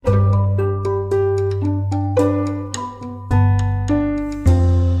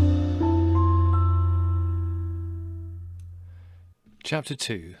Chapter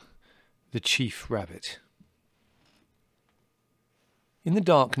 2. The Chief Rabbit. In the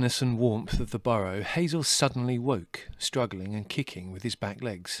darkness and warmth of the burrow, Hazel suddenly woke, struggling and kicking with his back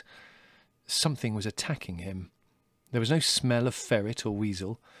legs. Something was attacking him. There was no smell of ferret or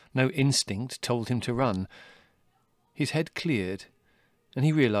weasel. No instinct told him to run. His head cleared, and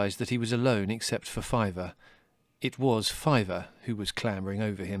he realised that he was alone except for Fiver. It was Fiver who was clambering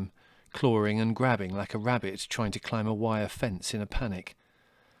over him, clawing and grabbing like a rabbit trying to climb a wire fence in a panic.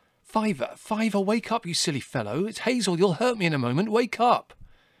 Fiver, wake up, you silly fellow! It's Hazel, you'll hurt me in a moment, wake up!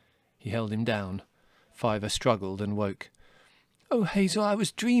 He held him down. Fiver struggled and woke. Oh, Hazel, I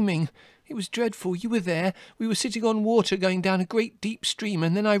was dreaming. It was dreadful. You were there. We were sitting on water going down a great deep stream,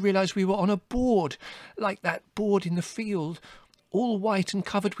 and then I realised we were on a board, like that board in the field, all white and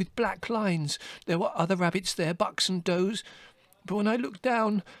covered with black lines. There were other rabbits there, bucks and does. But when I looked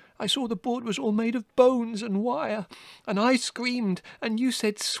down, I saw the board was all made of bones and wire, and I screamed, and you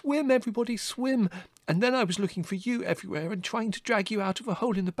said, swim, everybody, swim. And then I was looking for you everywhere and trying to drag you out of a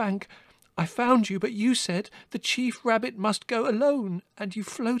hole in the bank. I found you, but you said the chief rabbit must go alone, and you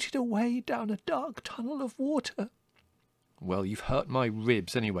floated away down a dark tunnel of water. Well, you've hurt my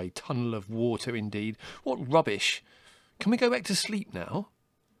ribs anyway, tunnel of water indeed. What rubbish! Can we go back to sleep now?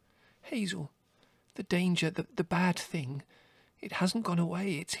 Hazel, the danger, the bad thing, it hasn't gone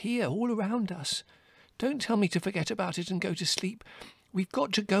away. It's here, all around us. Don't tell me to forget about it and go to sleep. We've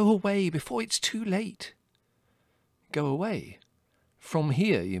got to go away before it's too late. Go away? From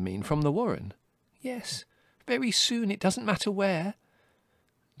here, you mean, from the warren? Yes, very soon, it doesn't matter where.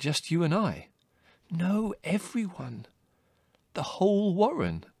 Just you and I? No, everyone. The whole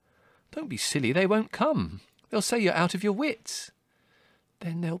warren. Don't be silly, they won't come. They'll say you're out of your wits.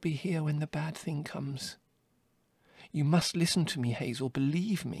 Then they'll be here when the bad thing comes. You must listen to me, Hazel,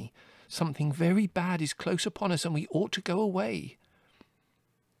 believe me. Something very bad is close upon us and we ought to go away.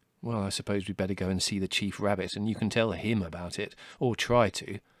 Well, I suppose we'd better go and see the chief rabbit, and you can tell him about it, or try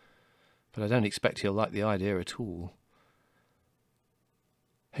to. But I don't expect he'll like the idea at all.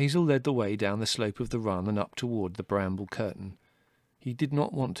 Hazel led the way down the slope of the run and up toward the bramble curtain. He did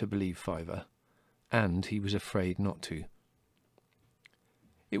not want to believe Fiver, and he was afraid not to.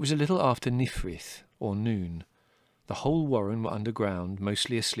 It was a little after Nifrith, or noon. The whole warren were underground,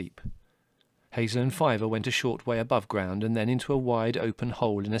 mostly asleep. Hazel and Fiver went a short way above ground and then into a wide open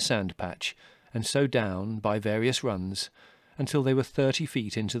hole in a sand patch, and so down, by various runs, until they were 30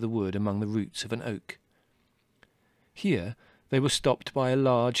 feet into the wood among the roots of an oak. Here they were stopped by a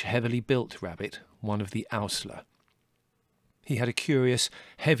large, heavily built rabbit, one of the Ausler. He had a curious,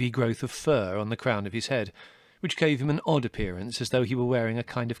 heavy growth of fur on the crown of his head, which gave him an odd appearance, as though he were wearing a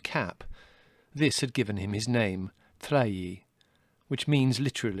kind of cap. This had given him his name, Thrayi, which means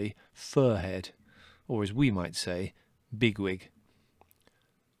literally furhead, or as we might say, bigwig.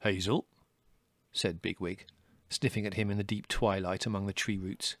 Hazel, said Bigwig, sniffing at him in the deep twilight among the tree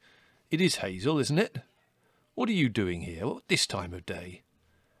roots. It is Hazel, isn't it? What are you doing here at this time of day?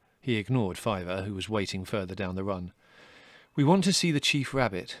 He ignored Fiver, who was waiting further down the run. We want to see the chief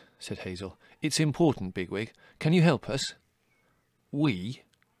rabbit, said Hazel. It's important, Bigwig. Can you help us? We,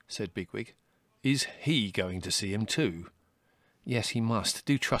 said Bigwig. Is he going to see him too? Yes, he must.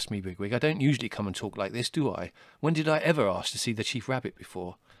 Do trust me, Bigwig. I don't usually come and talk like this, do I? When did I ever ask to see the chief rabbit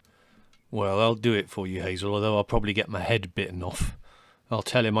before? Well, I'll do it for you, Hazel, although I'll probably get my head bitten off. I'll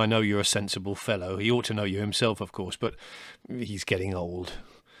tell him I know you're a sensible fellow. He ought to know you himself, of course, but he's getting old.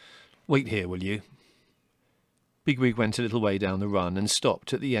 Wait here, will you? Bigwig went a little way down the run and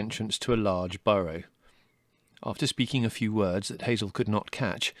stopped at the entrance to a large burrow. After speaking a few words that Hazel could not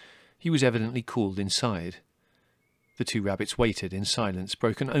catch, he was evidently called inside. The two rabbits waited in silence,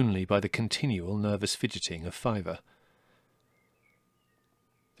 broken only by the continual nervous fidgeting of Fiver.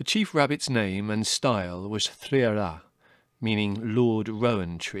 The chief rabbit's name and style was Thriara, meaning Lord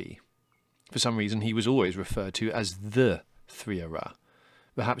Rowan Tree. For some reason he was always referred to as the Thriara,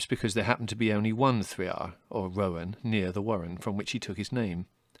 perhaps because there happened to be only one Thriar, or Rowan, near the warren from which he took his name.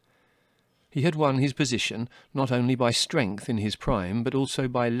 He had won his position not only by strength in his prime, but also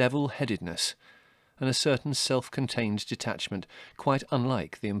by level-headedness, and a certain self-contained detachment quite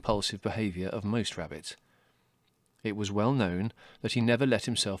unlike the impulsive behaviour of most rabbits. It was well known that he never let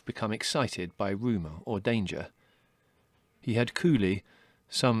himself become excited by rumour or danger. He had coolly,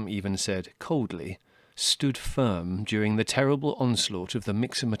 some even said coldly, stood firm during the terrible onslaught of the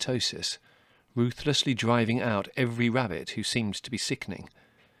myxomatosis, ruthlessly driving out every rabbit who seemed to be sickening.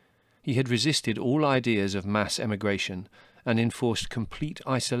 He had resisted all ideas of mass emigration and enforced complete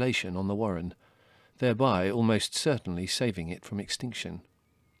isolation on the warren, thereby almost certainly saving it from extinction.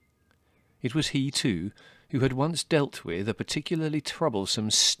 It was he, too, who had once dealt with a particularly troublesome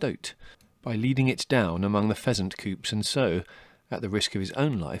stoat by leading it down among the pheasant coops and so, at the risk of his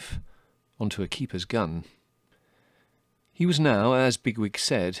own life, onto a keeper's gun. He was now, as Bigwig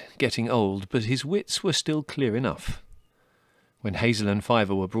said, getting old, but his wits were still clear enough. When Hazel and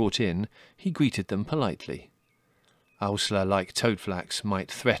Fiver were brought in, he greeted them politely. Owsler, like Toadflax, might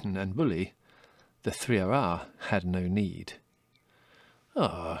threaten and bully. The Threarah had no need.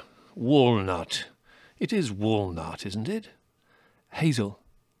 "Ah, Walnut. It is Walnut, isn't it?" "Hazel,"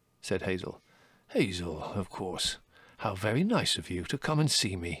 said Hazel. "Hazel, of course. How very nice of you to come and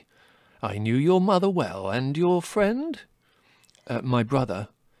see me. I knew your mother well, and your friend?" My brother."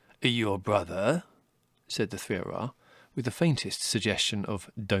 "Your brother?" said the Threarah, with the faintest suggestion of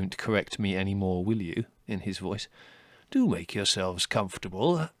 "don't correct me any more, will you?" in his voice. "Do make yourselves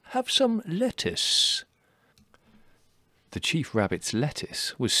comfortable. Have some lettuce." The Chief Rabbit's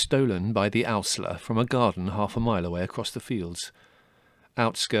lettuce was stolen by the Owsler from a garden half a mile away across the fields.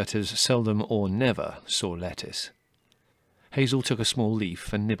 Outskirters seldom or never saw lettuce. Hazel took a small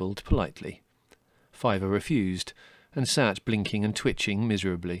leaf and nibbled politely. Fiver refused, and sat blinking and twitching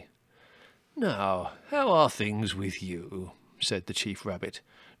miserably. "Now, how are things with you?" said the Chief Rabbit.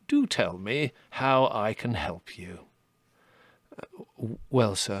 "Do tell me how I can help you."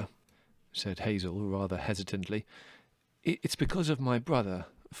 "Well, sir," said Hazel rather hesitantly, "it's because of my brother,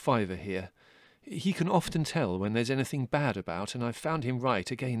 Fiver, here. He can often tell when there's anything bad about, and I've found him right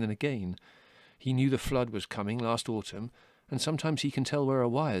again and again. He knew the flood was coming last autumn, and sometimes he can tell where a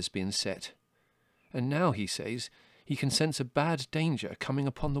wire's been set. And now, he says, he can sense a bad danger coming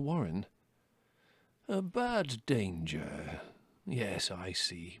upon the warren." "A bad danger? Yes, I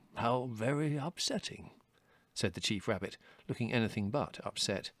see. How very upsetting," said the Chief Rabbit, looking anything but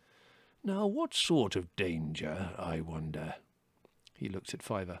upset. "Now, what sort of danger, I wonder?" He looked at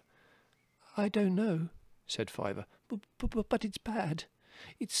Fiver. "I don't know," said Fiver, but it's bad.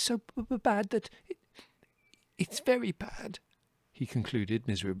 It's so bad that it's very bad," he concluded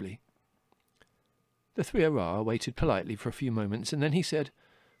miserably. The Threarah waited politely for a few moments, and then he said,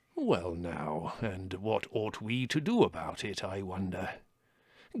 "Well now, and what ought we to do about it, I wonder?"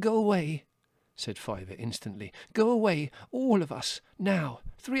 "Go away," said Fiver instantly. "Go away, all of us. Now,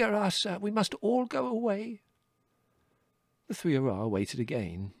 Threarah, sir, we must all go away." The Threarah waited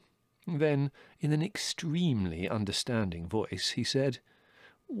again. Then, in an extremely understanding voice, he said,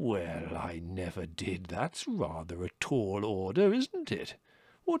 "Well, I never did. That's rather a tall order, isn't it?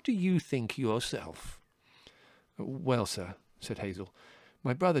 What do you think yourself?" "Well, sir," said Hazel,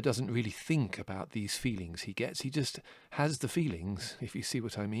 "my brother doesn't really think about these feelings he gets. He just has the feelings, if you see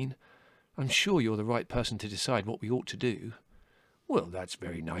what I mean. I'm sure you're the right person to decide what we ought to do." "Well, that's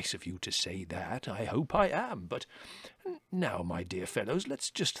very nice of you to say that. I hope I am. But now, my dear fellows,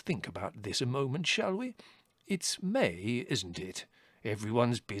 let's just think about this a moment, shall we? It's May, isn't it?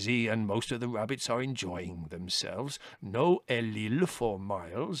 Everyone's busy, and most of the rabbits are enjoying themselves. No elil for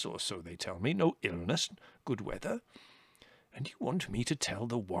miles, or so they tell me. No illness, good weather. And you want me to tell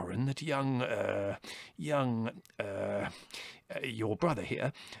the warren that your brother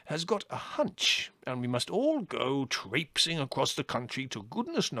here has got a hunch, and we must all go traipsing across the country to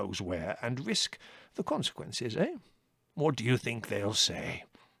goodness knows where and risk the consequences, eh? What do you think they'll say?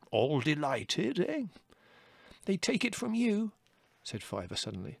 All delighted, eh?" "They take it from you," said Fiver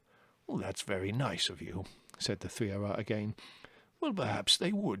suddenly. "Well, that's very nice of you," said the Threarah again. "Well, perhaps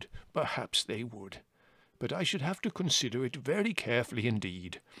they would, perhaps they would. But I should have to consider it very carefully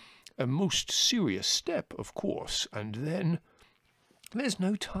indeed. A most serious step, of course, and then—" "There's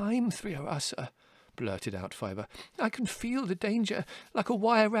no time, Threarah, sir," blurted out Fiver. "I can feel the danger, like a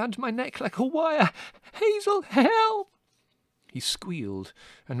wire round my neck, like a wire. Hazel, help!" He squealed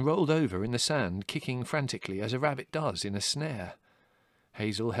and rolled over in the sand, kicking frantically as a rabbit does in a snare.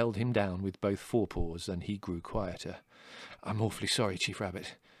 Hazel held him down with both forepaws, and he grew quieter. "I'm awfully sorry, Chief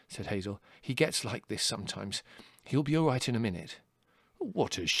Rabbit," said Hazel. "He gets like this sometimes. He'll be all right in a minute."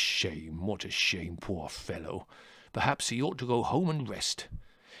 What a shame, poor fellow. Perhaps he ought to go home and rest."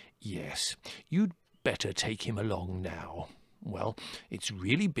 "Yes, you'd better take him along now. Well, it's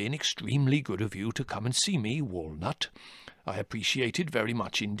really been extremely good of you to come and see me, Walnut. I appreciate it very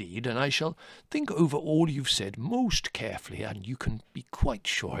much indeed, and I shall think over all you've said most carefully, and you can be quite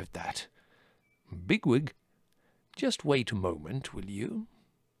sure of that. Bigwig, just wait a moment, will you?"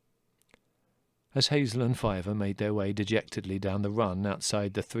 As Hazel and Fiver made their way dejectedly down the run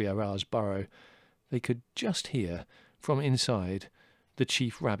outside the Threarah's burrow, they could just hear, from inside, the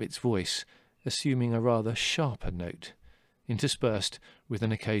Chief Rabbit's voice, assuming a rather sharper note, interspersed with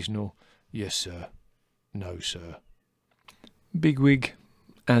an occasional "Yes, sir," "No, sir." Bigwig,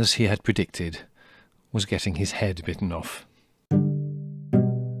 as he had predicted, was getting his head bitten off.